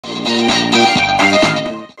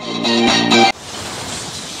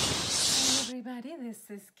everybody, this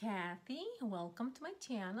is Kathy. Welcome to my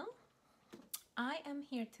channel. I am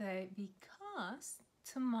here today because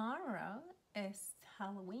tomorrow is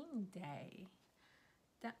Halloween Day.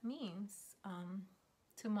 That means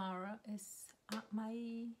tomorrow is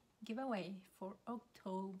my giveaway for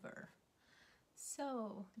October.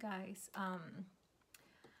 So guys,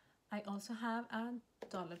 I also have a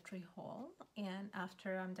Dollar Tree haul, and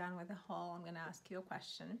after I'm done with the haul, I'm gonna ask you a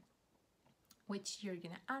question which you're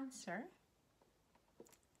gonna answer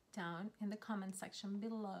down in the comment section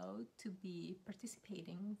below to be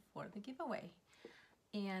participating for the giveaway.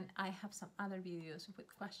 And I have some other videos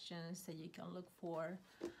with questions that you can look for.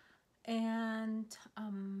 And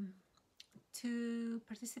to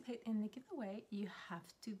participate in the giveaway, you have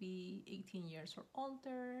to be 18 years or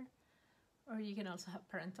older, or you can also have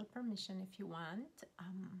parental permission if you want.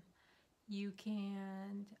 You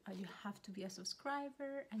have to be a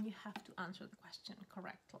subscriber, and you have to answer the question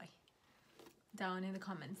correctly down in the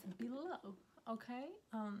comments below, okay?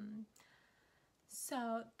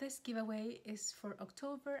 So this giveaway is for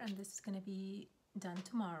October, and this is gonna be done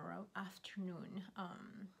tomorrow afternoon.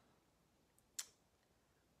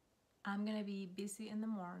 I'm gonna be busy in the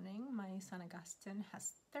morning. My son Augustine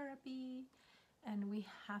has therapy, and we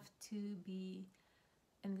have to be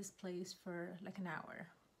in this place for like an hour.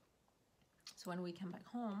 So when we come back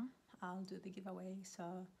home, I'll do the giveaway,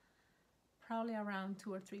 so probably around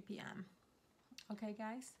 2 or 3 p.m. Okay,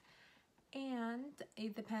 guys? And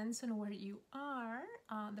it depends on where you are,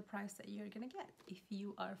 the price that you're gonna get. If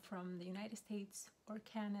you are from the United States or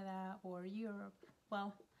Canada or Europe,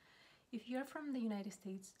 well, if you're from the United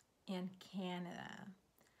States and Canada,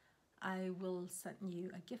 I will send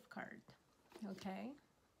you a gift card, okay?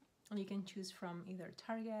 And you can choose from either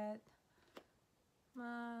Target,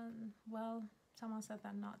 well, someone said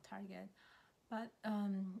that not Target, but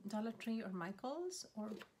Dollar Tree or Michael's,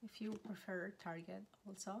 or if you prefer Target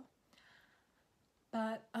also.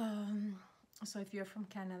 But so if you're from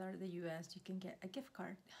Canada or the US, you can get a gift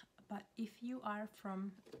card. But if you are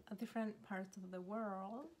from a different part of the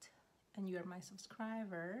world and you're my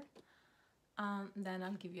subscriber, then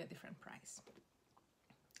I'll give you a different price,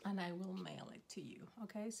 and I will mail it to you.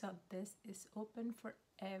 Okay, so this is open for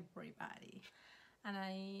everybody, and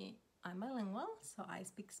I'm bilingual, so I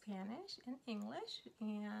speak Spanish and English,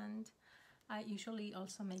 and I usually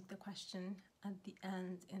also make the question at the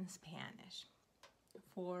end in Spanish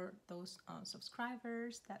for those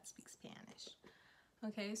subscribers that speak Spanish.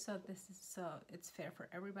 Okay, so it's fair for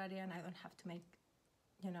everybody, and I don't have to make,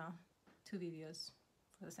 2 videos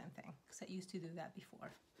for the same thing, because I used to do that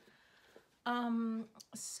before.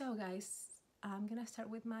 So guys, I'm gonna start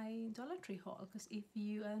with my Dollar Tree haul, because I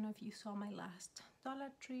don't know if you saw my last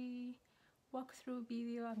Dollar Tree walkthrough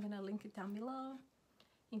video. I'm gonna link it down below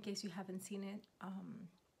in case you haven't seen it.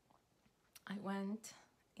 I went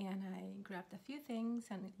and I grabbed a few things,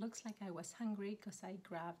 and it looks like I was hungry because I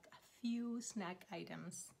grabbed a few snack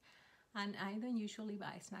items, and I don't usually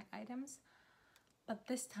buy snack items, but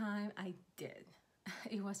this time I did.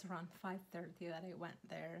 It was around 5:30 that I went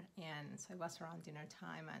there, and so it was around dinner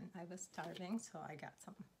time, and I was starving, so I got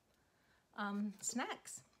some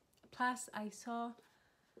snacks. Plus I saw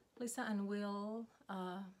Lisa and Will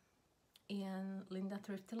and Linda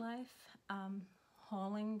Thrifty Life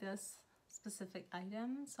hauling this specific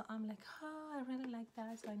item, so I'm like, oh, I really like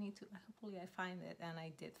that, so I need to, hopefully I find it, and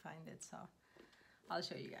I did find it, so I'll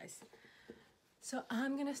show you guys. So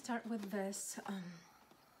I'm gonna start with this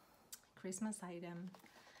Christmas item.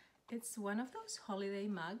 It's one of those holiday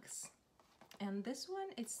mugs, and this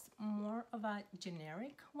one it's more of a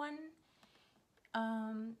generic one.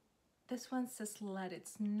 This one says "Let It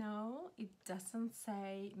Snow." It doesn't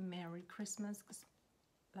say Merry Christmas, because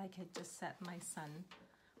like I just said, my son,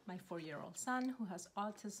 my 4-year-old son who has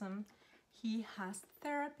autism, he has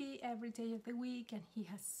therapy every day of the week, and he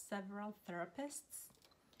has several therapists,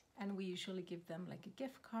 and we usually give them like a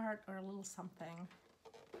gift card or a little something.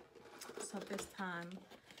 So this time,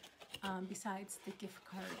 besides the gift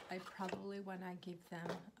card, I probably want to give them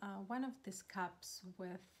one of these cups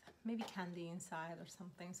with maybe candy inside or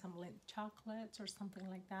something, some Lindt chocolates or something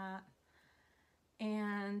like that.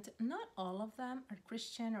 And not all of them are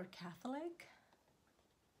Christian or Catholic,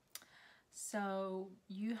 so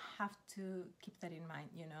you have to keep that in mind,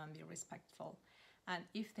 and be respectful. And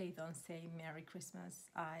if they don't say Merry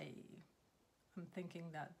Christmas, I'm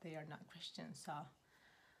thinking that they are not Christian, so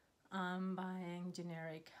I'm buying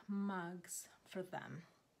generic mugs for them.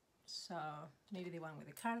 So maybe the one with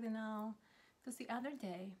the cardinal, because the other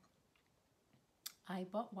day I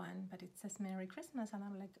bought one, but it says Merry Christmas, and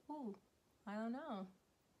I'm like, oh, I don't know.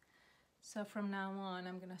 So from now on,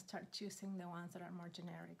 I'm gonna start choosing the ones that are more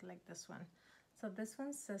generic, like this one. So this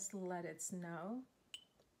one says Let It Snow,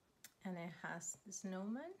 and it has the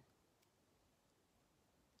snowman.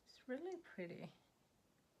 It's really pretty.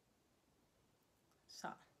 So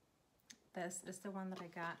this is the one that I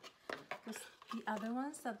got, because the other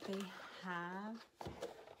ones that they have,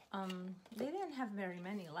 they didn't have very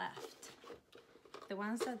many left. The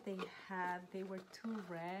ones that they had, they were too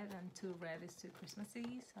red, and too red is too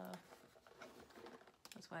Christmassy, so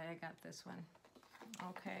that's why I got this one.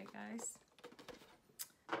 Okay, guys.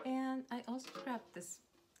 And I also grabbed this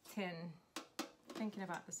tin, thinking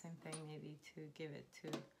about the same thing, maybe to give it to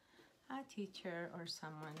a teacher or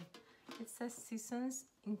someone. It says Seasons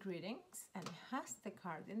and Greetings, and it has the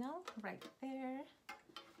cardinal right there.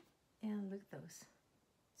 And look at those.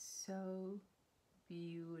 So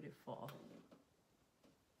beautiful.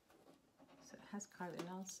 So it has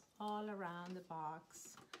cardinals all around the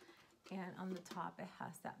box. And on the top it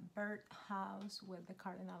has that bird house with the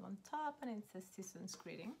cardinal on top, and it says Seasons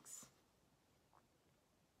Greetings.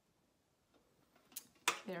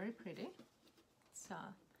 Very pretty. So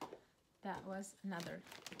that was another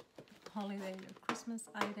holiday or Christmas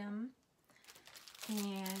item.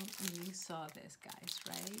 And you saw this, guys,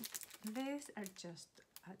 right? These are just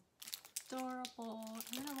adorable.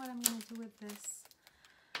 I don't know what I'm gonna do with this.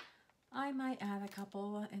 I might add a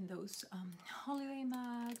couple in those holiday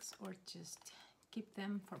mugs, or just keep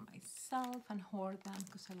them for myself and hoard them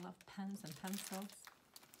because I love pens and pencils.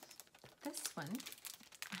 This one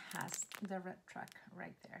has the red truck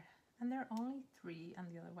right there, and there are only 3,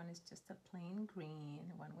 and the other one is just a plain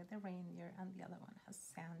green, one with a reindeer, and the other one has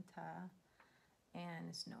Santa and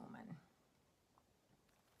a snowman.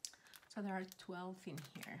 So there are 12 in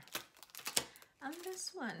here. And this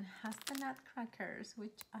one has the nutcrackers,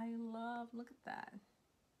 which I love. Look at that.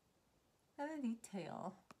 Look at the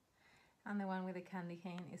detail. And the one with the candy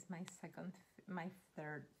cane is my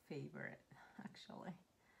third favorite, actually.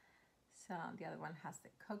 So the other one has the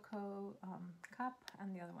cocoa cup,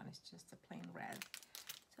 and the other one is just a plain red.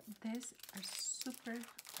 So these are super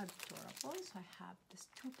adorable. So I have these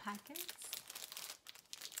 2 packets.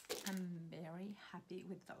 I'm very happy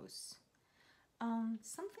with those.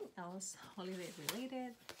 Something else holiday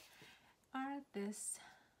related are these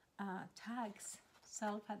tags,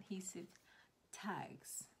 self-adhesive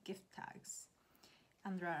tags, gift tags.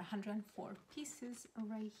 And there are 104 pieces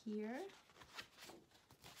right here.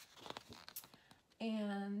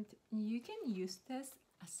 And you can use this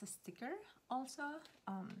as a sticker also.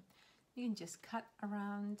 You can just cut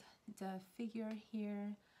around the figure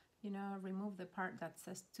here, you know, remove the part that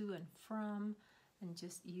says to and from, and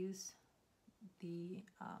just use the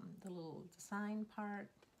little design part.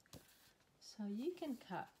 So you can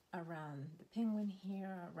cut around the penguin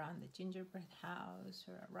here, around the gingerbread house,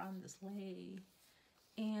 or around the sleigh,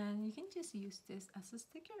 and you can just use this as a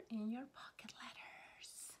sticker in your pocket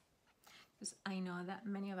letters. Because I know that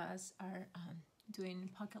many of us are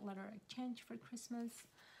doing pocket letter exchange for Christmas,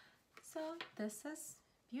 so this is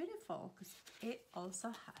beautiful because it also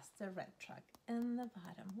has the red truck in the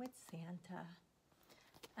bottom with Santa,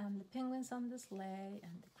 and the penguins on the sleigh,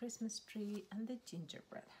 and the Christmas tree, and the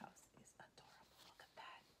gingerbread house is adorable. Look at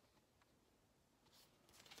that.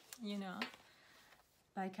 You know,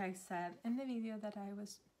 like I said in the video that I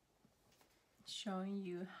was showing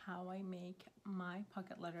you how I make my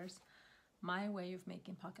pocket letters, my way of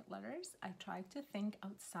making pocket letters, I try to think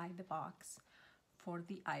outside the box for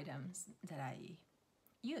the items that I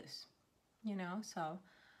use, you know. So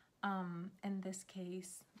in this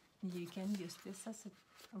case, you can use this as a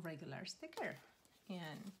regular sticker,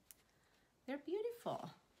 and they're beautiful.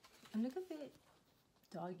 And look at the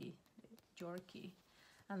doggy, the Yorkie,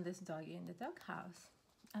 and this doggy in the doghouse,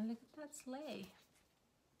 and look at that sleigh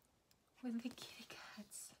with the kitty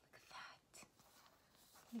cats. Look at that,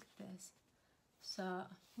 like this. So,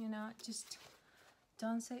 you know, just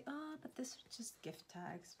don't say, oh, but these are just gift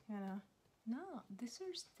tags, you know. No, these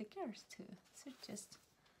are stickers too. These are just,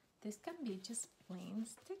 this can be just plain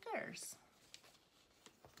stickers.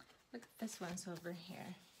 Look at this one's over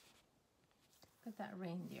here. Look at that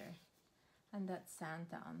reindeer and that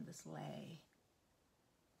Santa on the sleigh,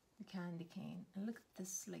 the candy cane, and look at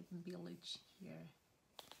this like village here.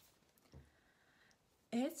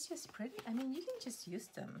 It's just pretty. I mean, you can just use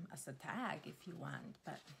them as a tag if you want,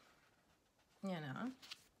 but you know,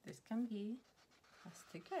 this can be a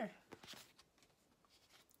sticker.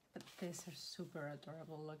 But these are super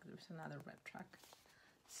adorable. Look, there's another red truck.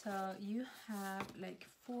 So you have like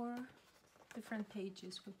 4 different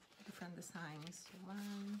pages with different designs.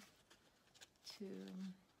 1, 2,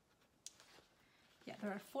 yeah, there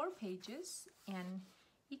are 4 pages, and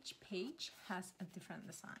Each page has a different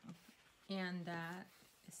design, and that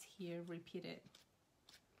is here repeated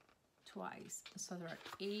twice. So there are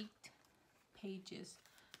 8 pages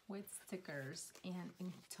with stickers, and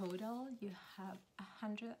in total you have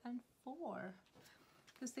 104,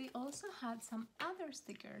 because they also had some other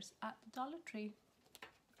stickers at Dollar Tree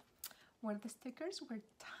where the stickers were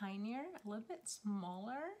tinier, a little bit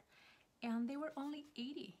smaller, and they were only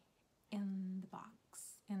 80 in the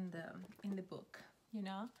box, in the book, you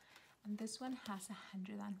know. And this one has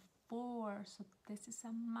 104, so this is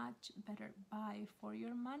a much better buy for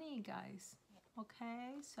your money, guys.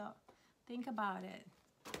 Okay, so think about it.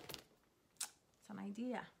 It's an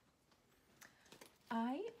idea.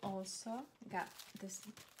 I also got this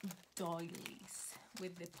doilies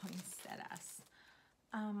with the poinsettias.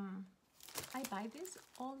 I buy this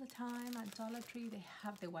all the time at Dollar Tree. They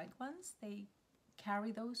have the white ones. They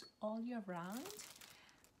carry those all year round.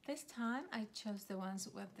 This time I chose the ones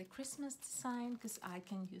with the Christmas design because I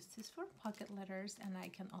can use this for pocket letters, and I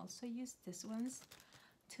can also use these ones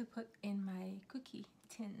to put in my cookie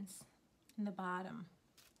tins in the bottom.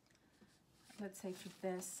 Let's say for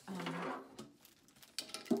this,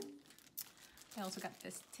 I also got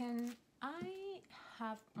this tin. I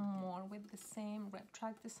have more with the same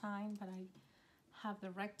redtruck design, but I have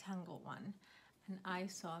the rectangle one, and I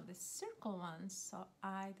saw the circle one, so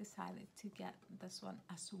I decided to get this one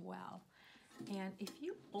as well. And if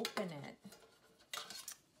you open it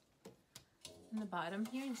in the bottom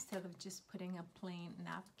here, instead of just putting a plain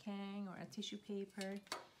napkin or a tissue paper,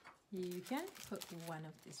 you can put one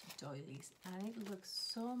of these doilies, and it looks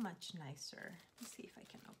so much nicer. Let's see if I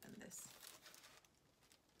can open this.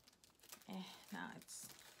 Now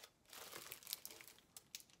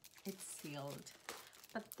it's sealed,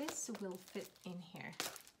 but this will fit in here.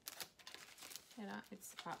 You know,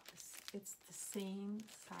 it's about this. It's the same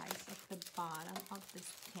size of the bottom of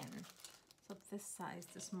this tin. So this size,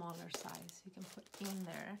 the smaller size, you can put in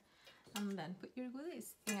there, and then put your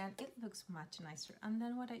goodies, and it looks much nicer. And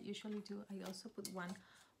then what I usually do, I also put one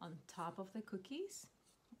on top of the cookies,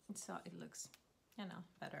 so it looks, you know,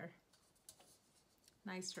 better,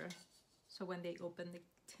 nicer. So when they open the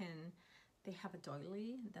tin, they have a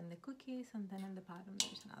doily, then the cookies, and then in the bottom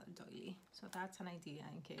there's another doily. So that's an idea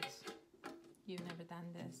in case you've never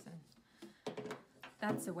done this, and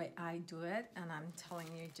that's the way I do it, and I'm telling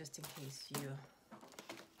you just in case you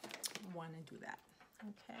want to do that.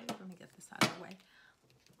 Okay, let me get this out of the way.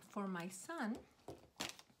 For my son,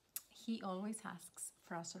 he always asks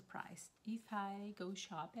for a surprise. If I go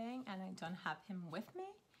shopping and I don't have him with me,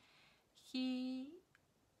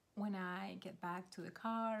 when I get back to the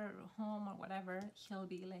car or home or whatever, he'll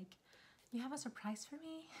be like, "You have a surprise for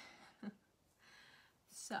me?"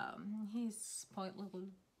 So he's a spoiled little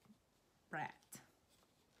brat.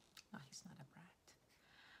 No, he's not a brat.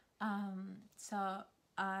 So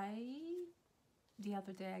the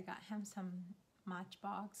other day I got him some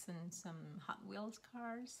Matchbox and some Hot Wheels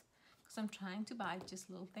cars, because I'm trying to buy just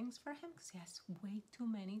little things for him because he has way too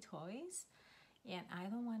many toys, and I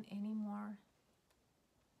don't want any more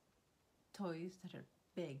toys that are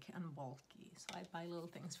big and bulky, so I buy little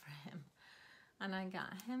things for him. And I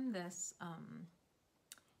got him this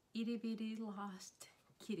itty bitty lost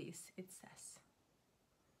kitties, it says.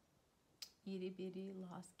 Itty bitty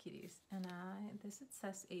lost kitties, and it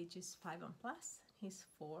says ages 5 and plus. He's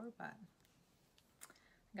 4, but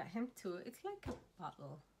I got him 2. It's like a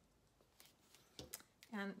bottle,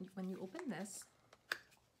 and when you open this,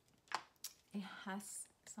 it has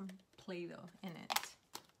some Play-Doh in it.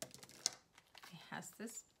 It has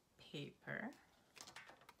this paper.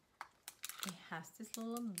 It has this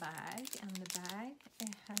little bag, and the bag,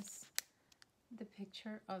 it has the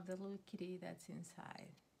picture of the little kitty that's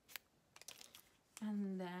inside.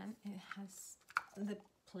 And then it has the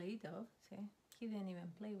Play-Doh. See, he didn't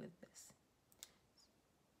even play with this.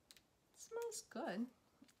 It smells good.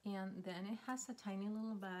 And then it has a tiny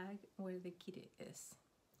little bag where the kitty is.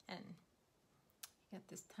 And you got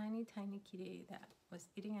this tiny, tiny kitty that was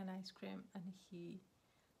eating an ice cream, and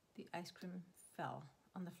the ice cream fell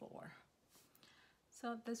on the floor.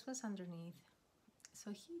 So this was underneath.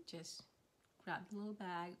 So he just grabbed the little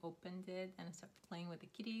bag, opened it, and started playing with the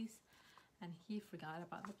kitties. And he forgot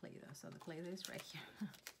about the Play-Doh. So the Play-Doh is right here.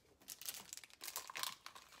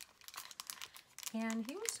 And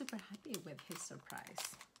he was super happy with his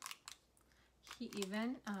surprise. He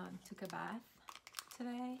even took a bath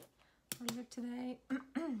earlier today,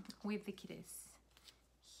 with the kitties.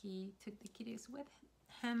 He took the kitties with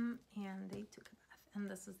him, and they took a bath. And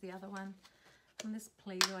this is the other one. And this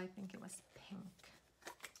Play-Doh, I think it was pink.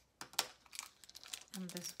 And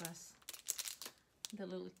this was the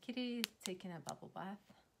little kitty taking a bubble bath.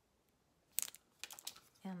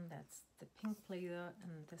 And that's the pink Play-Doh,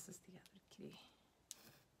 and this is the other kitty.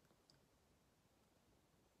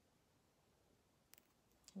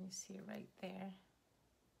 Can you see right there?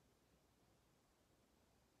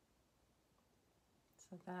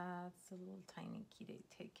 So that's a little tiny kitty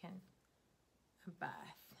taking a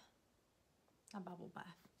bath, a bubble bath.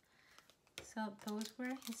 So those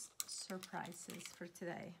were his surprises for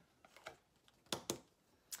today.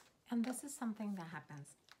 And this is something that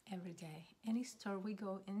happens every day. Any store we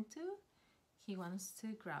go into, he wants to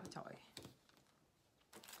grab a toy.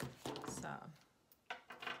 So,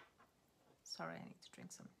 sorry, I need to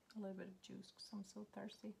drink a little bit of juice because I'm so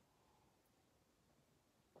thirsty.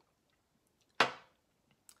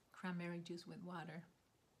 Cranberry juice with water.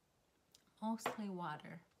 Mostly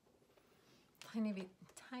water. Tiny bit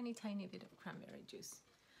of cranberry juice.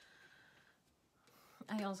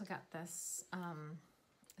 I also got this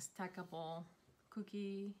stackable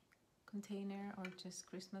cookie container, or just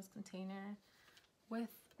Christmas container, with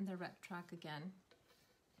the red truck again,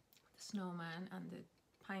 the snowman and the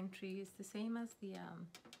pine tree is the same as the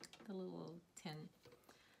little tin,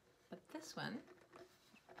 but this one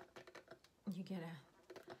you gotta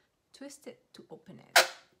twist it to open it,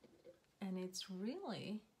 and it's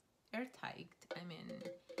really airtight. I mean,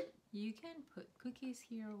 you can put cookies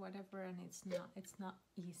here or whatever, and it's not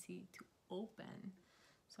easy to open.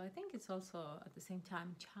 So I think it's also at the same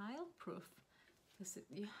time child-proof, because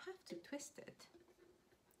you have to twist it,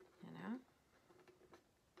 you know.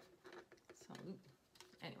 So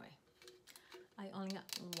anyway, I only got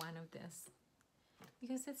one of this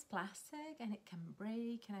because it's plastic and it can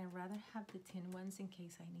break, and I'd rather have the tin ones in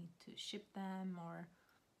case I need to ship them, or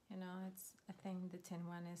you know, I think the tin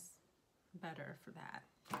one is better for that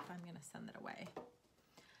if I'm gonna send it away.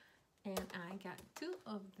 And I got two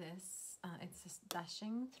of this. It's just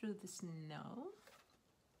dashing through the snow.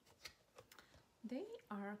 They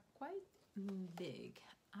are quite big.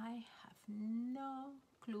 I have no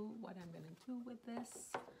clue what I'm gonna do with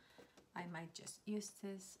this. I might just use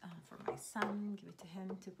this for my son, give it to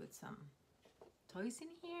him to put some toys in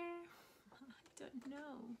here. I don't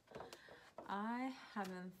know. I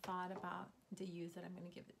haven't thought about the use that I'm gonna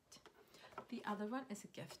give it. The other one is a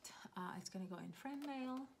gift. It's gonna go in friend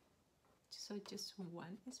mail. So just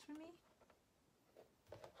one is for me.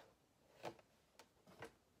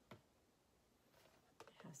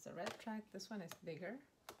 It has the red track. This one is bigger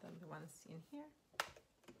than the ones in here.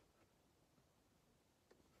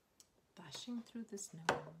 Dashing through the snow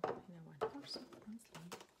in a one-horse open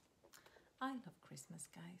sleigh. I love Christmas,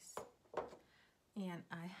 guys. And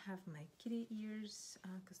I have my kitty ears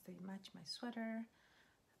because they match my sweater.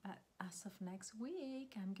 But as of next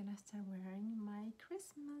week, I'm gonna start wearing my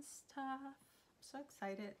Christmas stuff. I'm so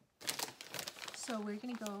excited. So we're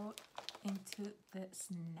gonna go into the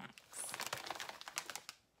snacks.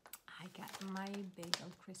 I got my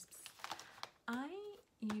bagel crisps. I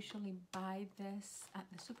usually buy this at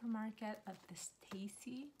the supermarket at the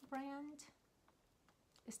Stacy brand.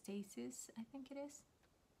 Stacy's, I think it is.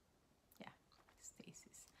 Yeah,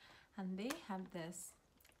 Stacy's. And they have this,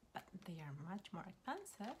 but they are much more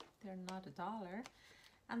expensive. They're not $1.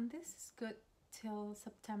 And this is good till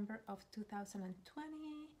September of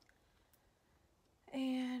 2020.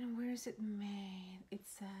 And where is it made? It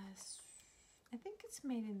says, I think it's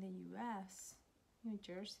made in the US, New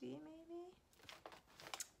Jersey maybe.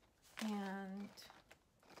 And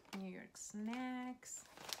New York Snacks.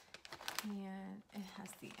 And it has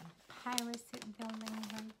the Empire State Building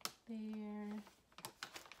right there.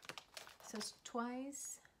 It says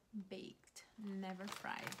twice baked, never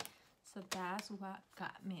fried. So that's what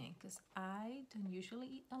got me, because I don't usually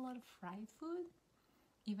eat a lot of fried food.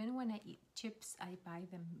 Even when I eat chips, I buy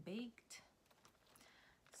them baked.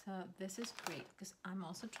 So this is great, because I'm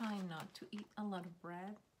also trying not to eat a lot of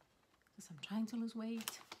bread, because I'm trying to lose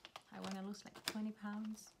weight. I want to lose like 20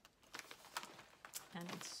 pounds. And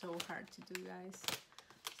it's so hard to do, guys.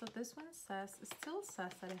 So this one says, it still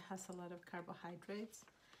says that it has a lot of carbohydrates.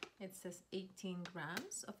 It says 18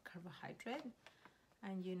 grams of carbohydrate.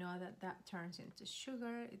 And you know that that turns into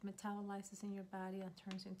sugar. It metabolizes in your body and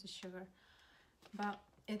turns into sugar. But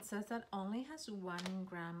it says that only has 1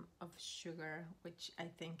 gram of sugar, which I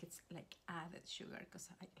think it's like added sugar, because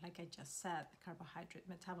like I just said, the carbohydrate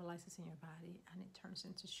metabolizes in your body and it turns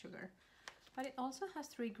into sugar. But it also has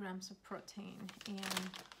 3 grams of protein. And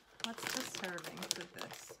what's the serving for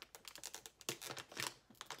this?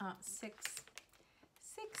 6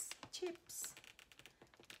 chips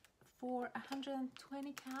for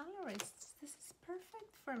 120 calories. This is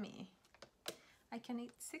perfect for me. I can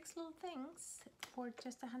eat 6 little things for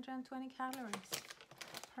just 120 calories.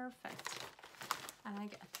 Perfect. And I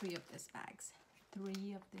got 3 of these bags.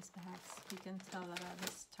 3 of these bags. You can tell that I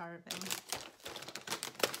was starving.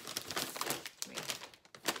 Wait.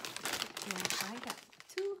 Yeah, I got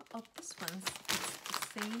 2 of these ones. It's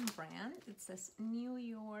the same brand. It says New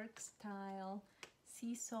York style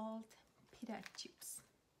sea salt pita chips.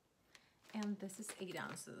 And this is 8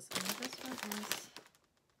 ounces. And this one is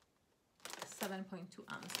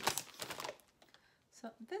 7.2 ounces. So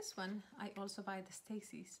this one, I also buy the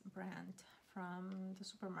Stacy's brand from the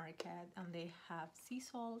supermarket, and they have sea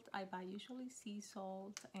salt. I buy usually sea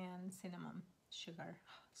salt and cinnamon sugar.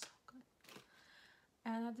 Oh, so good.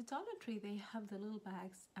 And at the Dollar Tree, they have the little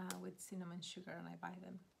bags with cinnamon sugar, and I buy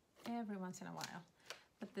them every once in a while.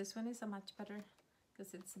 But this one is a much better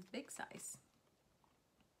because it's a big size.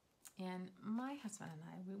 And my husband and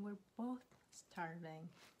I, we were both starving.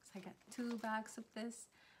 So I got 2 bags of this,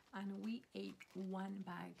 and we ate 1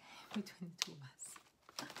 bag between 2 of us.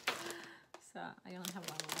 So I only have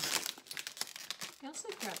 1 left. I also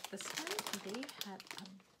grabbed this one. They had a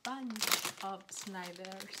bunch of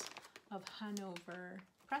Snyder's of Hanover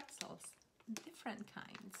pretzels, different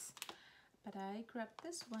kinds. But I grabbed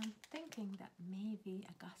this one thinking that maybe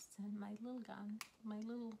Augustin, my little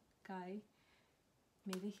guy,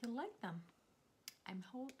 maybe he'll like them. I'm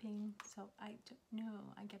hoping, so I don't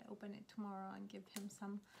know. I gotta open it tomorrow and give him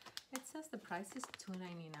some. It says the price is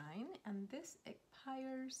 $2.99, and this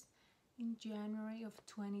expires in January of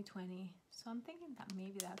 2020. So I'm thinking that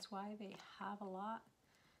maybe that's why they have a lot,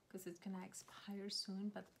 because it's gonna expire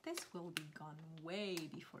soon, but this will be gone way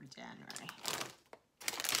before January.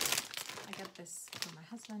 I got this for my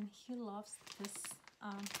husband. He loves this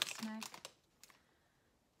snack.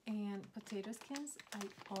 And potato skins, I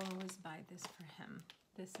always buy this for him.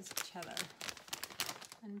 This is cheddar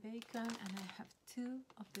and bacon, and I have 2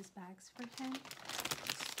 of these bags for him.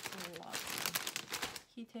 Just love them.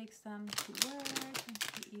 He takes them to work and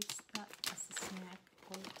he eats that as a snack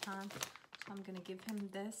all the time. So I'm gonna give him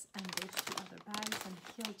this and those 2 other bags, and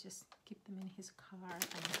he'll just keep them in his car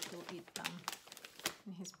and he'll eat them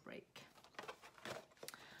in his break.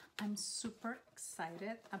 I'm super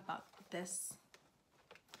excited about this.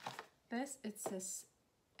 It says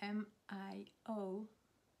M-I-O,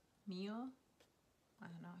 Mio, I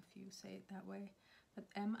don't know if you say it that way, but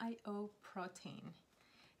M-I-O protein.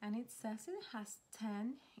 And it says it has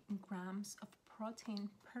 10 grams of protein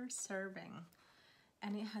per serving.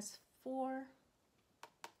 And it has 4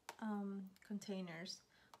 containers,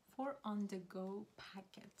 4 on-the-go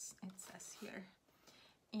packets, it says here.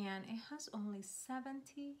 And it has only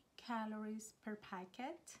 70 calories per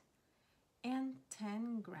packet and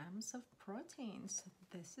 10 grams of protein. So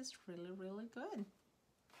this is really, really good.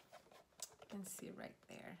 You can see right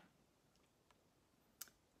there.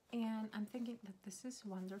 And I'm thinking that this is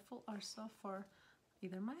wonderful also for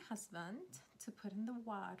either my husband to put in the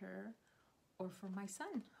water, or for my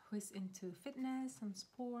son who is into fitness and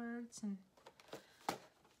sports. And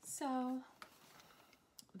so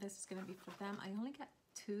this is gonna be for them. I only got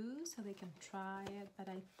 2 so they can try it, but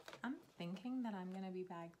I'm thinking that I'm gonna be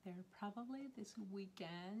back there probably this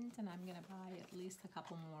weekend, and I'm gonna buy at least a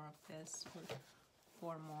couple more of this, or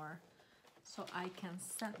 4 more, so I can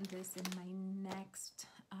send this in my next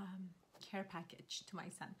care package to my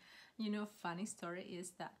son. You know, funny story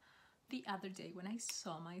is that the other day when I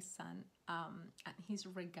saw my son at his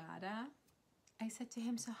regatta, I said to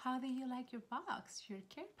him, so how do you like your box, your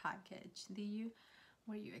care package?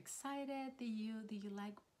 Were you excited? Do you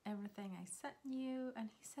like everything I sent you? And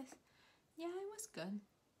he says, yeah, it was good.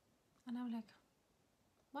 And I'm like,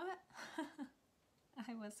 what?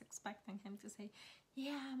 I was expecting him to say,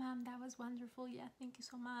 yeah, Mom, that was wonderful. Yeah, thank you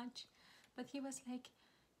so much. But he was like,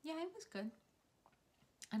 yeah, it was good.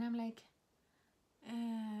 And I'm like,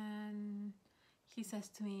 and he says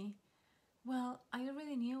to me, well, I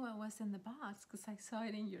already knew what was in the box because I saw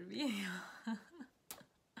it in your video.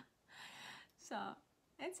 So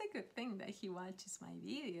it's a good thing that he watches my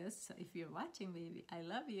videos. So if you're watching, baby, I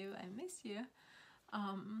love you, I miss you.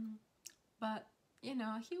 But you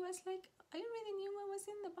know, he was like, I already knew what was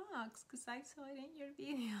in the box because I saw it in your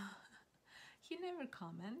video. He never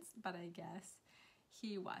comments, but I guess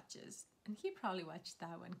he watches, and he probably watched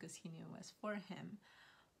that one because he knew it was for him.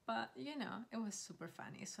 But you know, it was super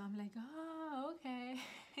funny. So I'm like, oh, okay.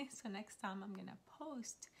 So next time I'm gonna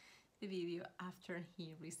post the video after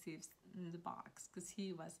he receives the box, because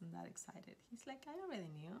he wasn't that excited. He's like, I already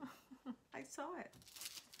knew. I saw it.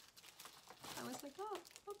 I was like, oh,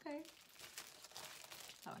 okay.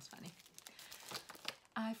 That was funny.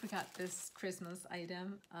 I forgot this Christmas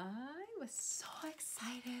item. I was so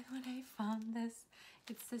excited when I found this.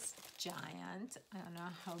 It's this giant. I don't know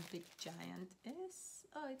how big giant is.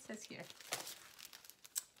 Oh, it says here.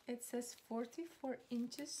 It says 44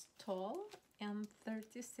 inches tall and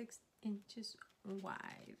 36 inches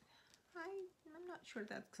wide. I'm not sure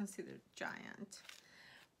that's considered giant,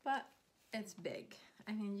 but it's big.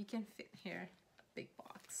 I mean, you can fit here a big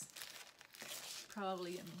box.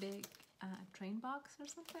 Probably a big train box or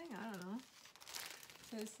something, I don't know.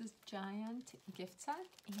 So this is giant gift set,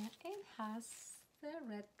 and it has the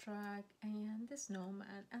red truck and the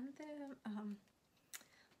snowman, and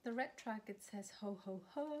the red truck, it says ho ho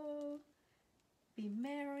ho, be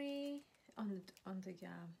merry on the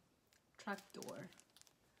truck door.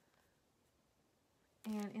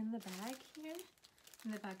 And in the bag here,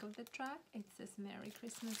 in the back of the truck, it says Merry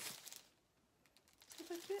Christmas.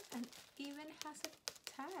 Super cute, and even has a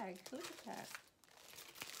tag. Look at that.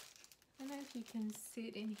 I don't know if you can see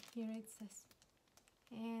it in here. It says,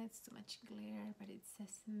 yeah, it's too much glare, but it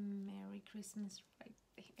says Merry Christmas right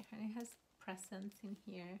there. And it has presents in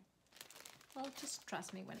here. Well, just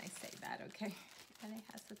trust me when I say that, okay? And it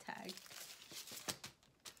has a tag.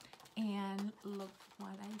 And look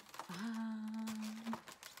what I found.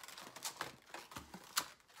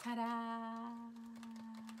 Ta-da!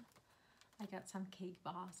 I got some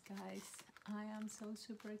cakeboss, guys. I am so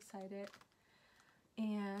super excited.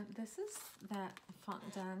 And this is that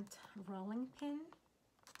fondant rolling pin.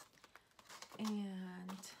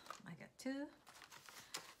 And I got two.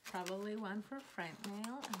 Probably one for friend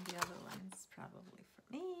mail and the other one's probably for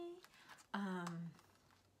me.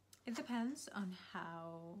 It depends on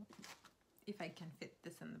if I can fit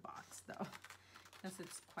this in the box though, because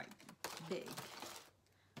it's quite big.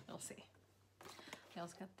 We'll see. I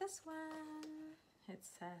also got this one. It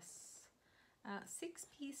says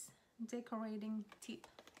 6-piece decorating tip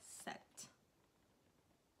set.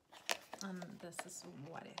 This is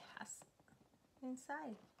what it has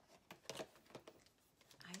inside.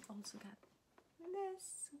 I also got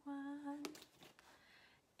this one,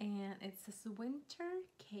 and it's this winter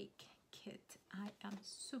cake kit. I am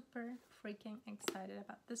super freaking excited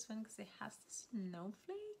about this one because it has the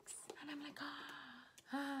snowflakes, and I'm like,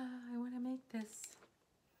 I want to make this.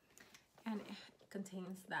 And it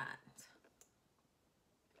contains that.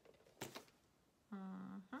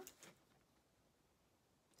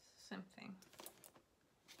 Same thing.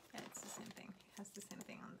 Yeah, it's the same thing. It has the same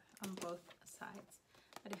thing on both sides.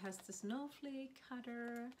 But it has the snowflake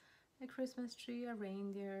cutter, a Christmas tree, a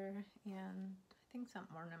reindeer, and I think some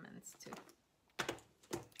ornaments too.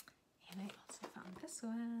 And I also found this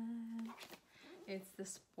one. It's the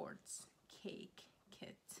sports cake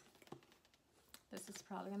kit. This is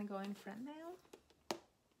probably gonna go in friend mail.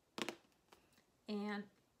 And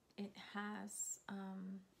it has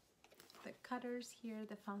the cutters here,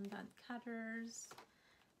 the fondant cutters,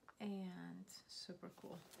 and super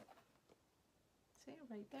cool. See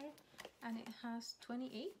right there, and it has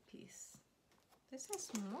 28 piece. This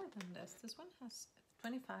has more than this. This one has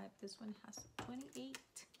 25. This one has 28.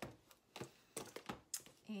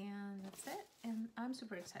 And that's it. And I'm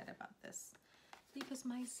super excited about this because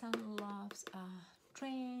my son loves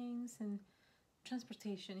trains and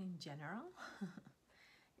transportation in general.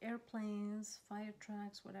 Airplanes, fire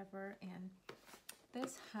trucks, whatever. And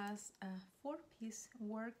this has a 4-piece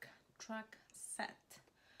work truck set,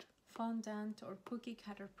 fondant or cookie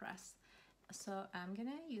cutter press. So I'm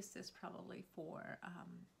gonna use this probably for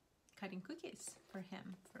cutting cookies for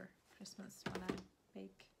him for Christmas when I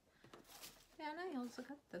bake. And I also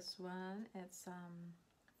got this one. It's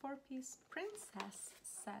 4-piece princess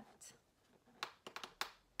set.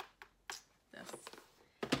 This.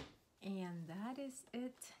 And that is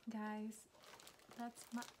it, guys. That's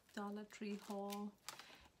my Dollar Tree haul.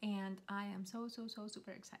 And I am so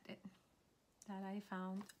super excited that I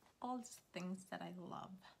found all these things that I love.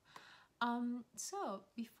 So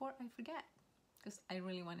before I forget, because I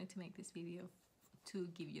really wanted to make this video to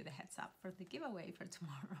give you the heads up for the giveaway for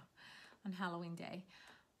tomorrow on Halloween day.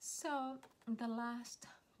 So the last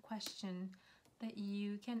question that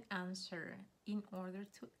you can answer in order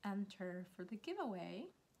to enter for the giveaway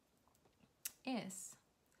is,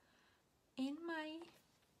 in my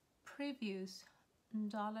previous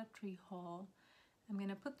Dollar Tree haul, I'm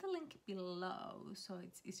gonna put the link below so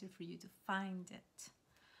it's easier for you to find it.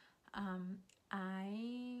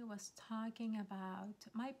 I was talking about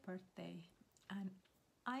my birthday, and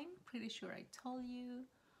I'm pretty sure I told you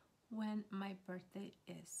when my birthday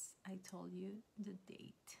is. I told you the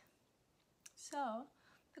date. So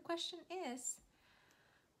the question is,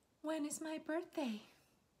 when is my birthday?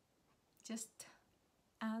 Just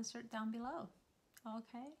answer down below,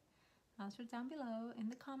 okay? Answer down below in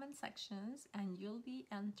the comment sections and you'll be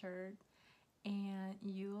entered and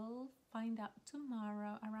you'll find out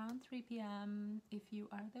tomorrow around 3 p.m. if you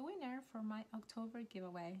are the winner for my October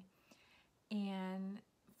giveaway. And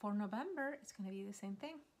for November, it's going to be the same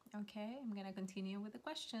thing. Okay, I'm going to continue with the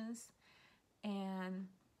questions, and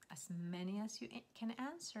as many as you can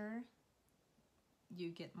answer, you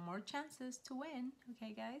get more chances to win.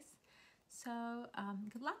 Okay, guys? So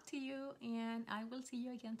good luck to you, and I will see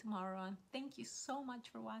you again tomorrow. And thank you so much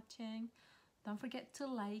for watching. Don't forget to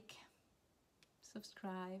like,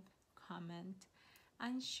 subscribe, comment,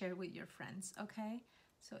 and share with your friends. Okay?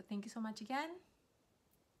 So thank you so much again.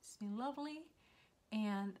 It's been lovely,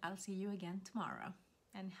 and I'll see you again tomorrow.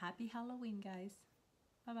 And happy Halloween, guys.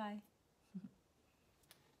 Bye-bye.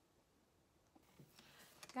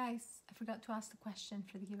 Guys, I forgot to ask the question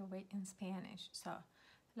for the giveaway in Spanish. So,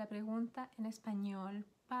 la pregunta en español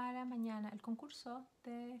para mañana, el concurso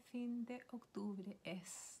de fin de octubre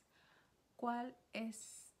es: ¿cuál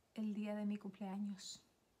es el día de mi cumpleaños?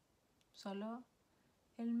 Solo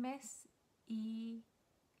el mes y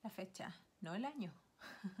la fecha, no el año.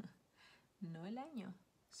 No el año,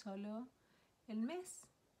 solo el mes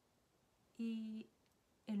y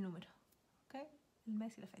el número, ¿ok? El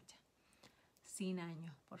mes y la fecha. Sin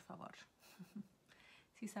año, por favor.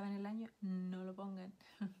 Si saben el año, no lo pongan.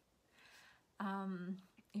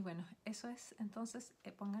 Y bueno, eso es. Entonces,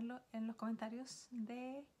 pónganlo en los comentarios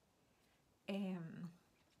de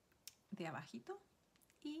abajito.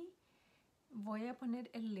 Y voy a poner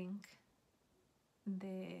el link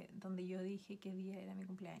de donde yo dije qué día era mi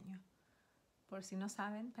cumpleaños. Por si no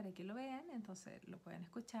saben, para que lo vean, entonces lo pueden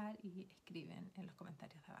escuchar y escriben en los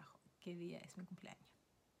comentarios de abajo qué día es mi cumpleaños.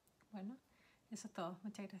 Bueno, eso es todo.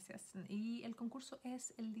 Muchas gracias. Y el concurso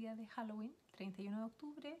es el día de Halloween, 31 de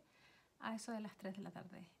octubre, a eso de las 3 de la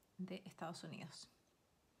tarde de Estados Unidos,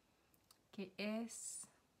 que es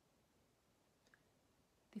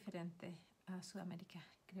diferente a Sudamérica.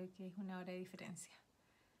 Creo que es 1 hora de diferencia,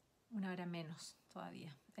 1 hora menos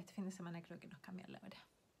todavía. Este fin de semana creo que nos cambian la hora.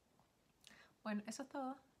 Bueno, eso es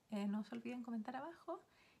todo. No se olviden comentar abajo,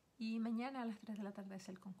 y mañana a las 3 de la tarde es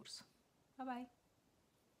el concurso. Bye bye.